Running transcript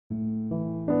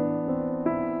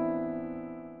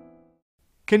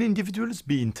Can individuals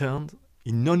be interned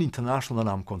in non-international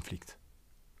armed conflict?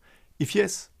 If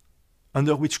yes,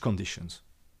 under which conditions?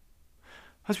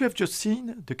 As we have just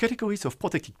seen, the categories of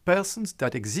protected persons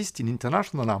that exist in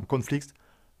international armed conflicts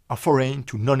are foreign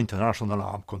to non-international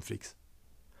armed conflicts.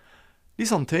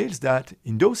 This entails that,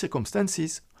 in those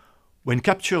circumstances, when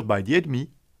captured by the enemy,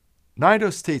 neither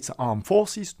states' armed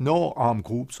forces nor armed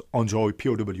groups enjoy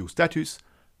POW status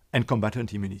and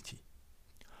combatant immunity.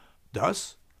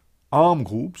 Thus, armed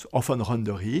groups often run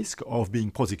the risk of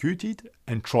being prosecuted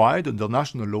and tried under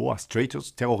national law as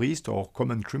traitors, terrorists, or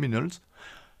common criminals.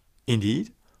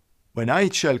 Indeed, when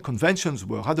IHL conventions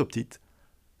were adopted,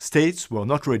 states were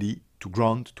not ready to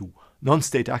grant to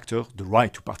non-state actors the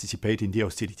right to participate in the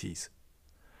hostilities.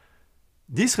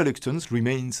 This reluctance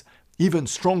remains even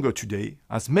stronger today,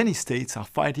 as many states are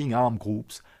fighting armed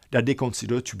groups that they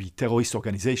consider to be terrorist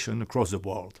organizations across the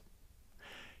world.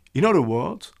 In other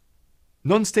words,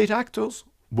 non-state actors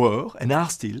were and are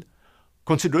still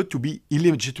considered to be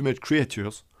illegitimate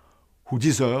creatures who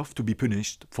deserve to be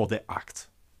punished for their acts.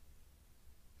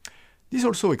 This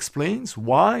also explains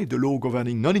why the law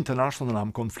governing non-international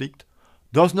armed conflict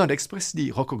does not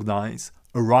expressly recognize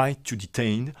a right to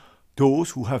detain those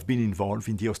who have been involved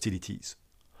in the hostilities,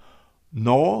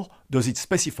 nor does it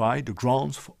specify the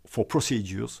grounds for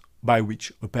procedures by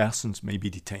which a person may be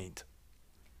detained.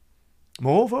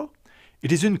 Moreover,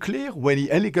 it is unclear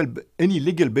whether any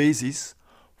legal basis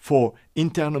for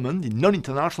internment in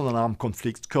non-international armed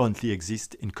conflicts currently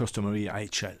exists in customary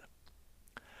IHL.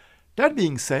 That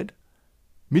being said,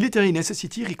 military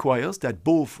necessity requires that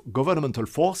both governmental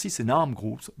forces and armed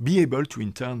groups be able to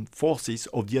intern forces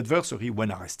of the adversary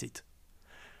when arrested.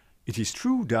 It is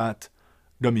true that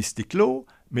domestic law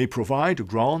may provide a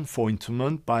ground for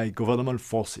internment by governmental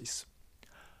forces.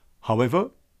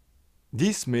 However,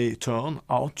 this may turn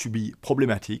out to be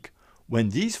problematic when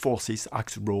these forces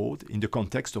act abroad in the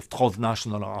context of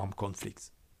transnational armed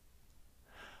conflicts.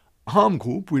 Armed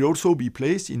groups will also be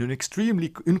placed in an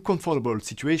extremely uncomfortable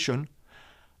situation,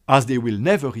 as they will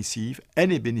never receive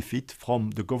any benefit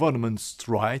from the government's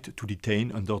right to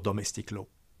detain under domestic law.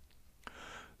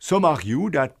 Some argue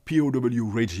that POW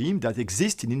regime that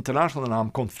exists in international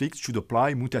armed conflicts should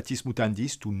apply mutatis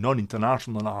mutandis to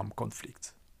non-international armed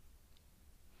conflicts.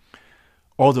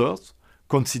 Others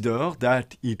consider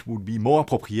that it would be more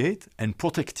appropriate and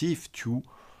protective to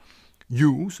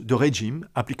use the regime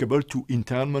applicable to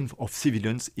internment of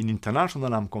civilians in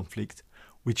international armed conflict,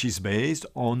 which is based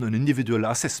on an individual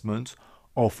assessment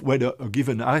of whether a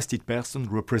given arrested person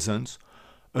represents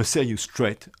a serious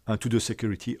threat to the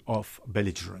security of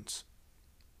belligerents.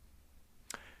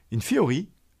 In theory,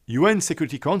 UN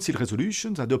Security Council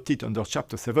resolutions adopted under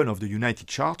Chapter 7 of the United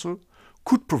Charter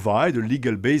could provide a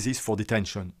legal basis for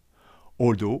detention,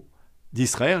 although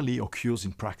this rarely occurs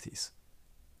in practice.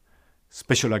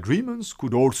 Special agreements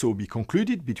could also be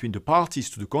concluded between the parties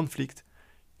to the conflict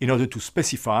in order to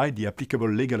specify the applicable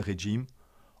legal regime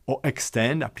or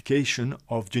extend application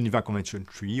of Geneva Convention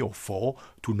 3 or 4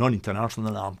 to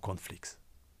non-international armed conflicts.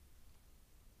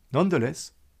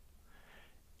 Nonetheless,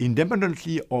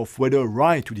 independently of whether a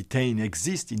right to detain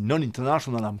exists in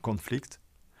non-international armed conflict,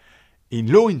 in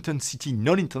low-intensity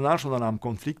non-international armed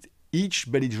conflict,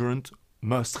 each belligerent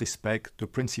must respect the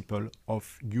principle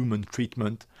of human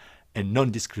treatment and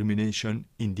non-discrimination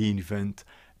in the event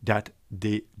that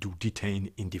they do detain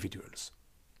individuals.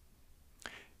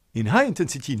 In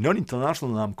high-intensity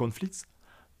non-international armed conflicts,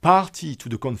 parties to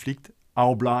the conflict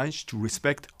are obliged to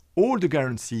respect all the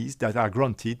guarantees that are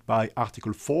granted by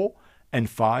Article 4 and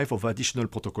 5 of Additional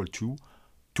Protocol 2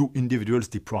 to individuals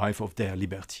deprived of their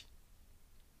liberty.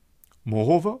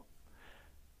 Moreover,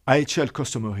 IHL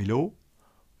customary law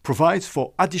provides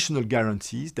for additional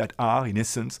guarantees that are, in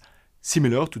essence,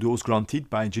 similar to those granted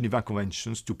by Geneva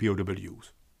Conventions to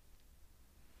POWs.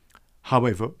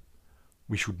 However,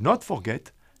 we should not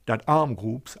forget that armed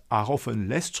groups are often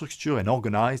less structured and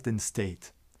organized than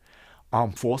state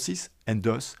armed forces, and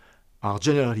thus are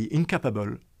generally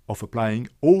incapable of applying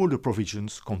all the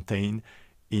provisions contained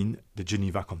in the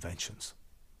Geneva Conventions.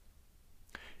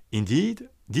 Indeed,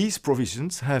 these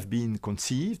provisions have been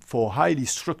conceived for highly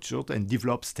structured and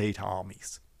developed state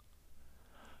armies.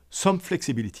 Some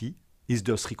flexibility is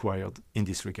thus required in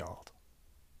this regard.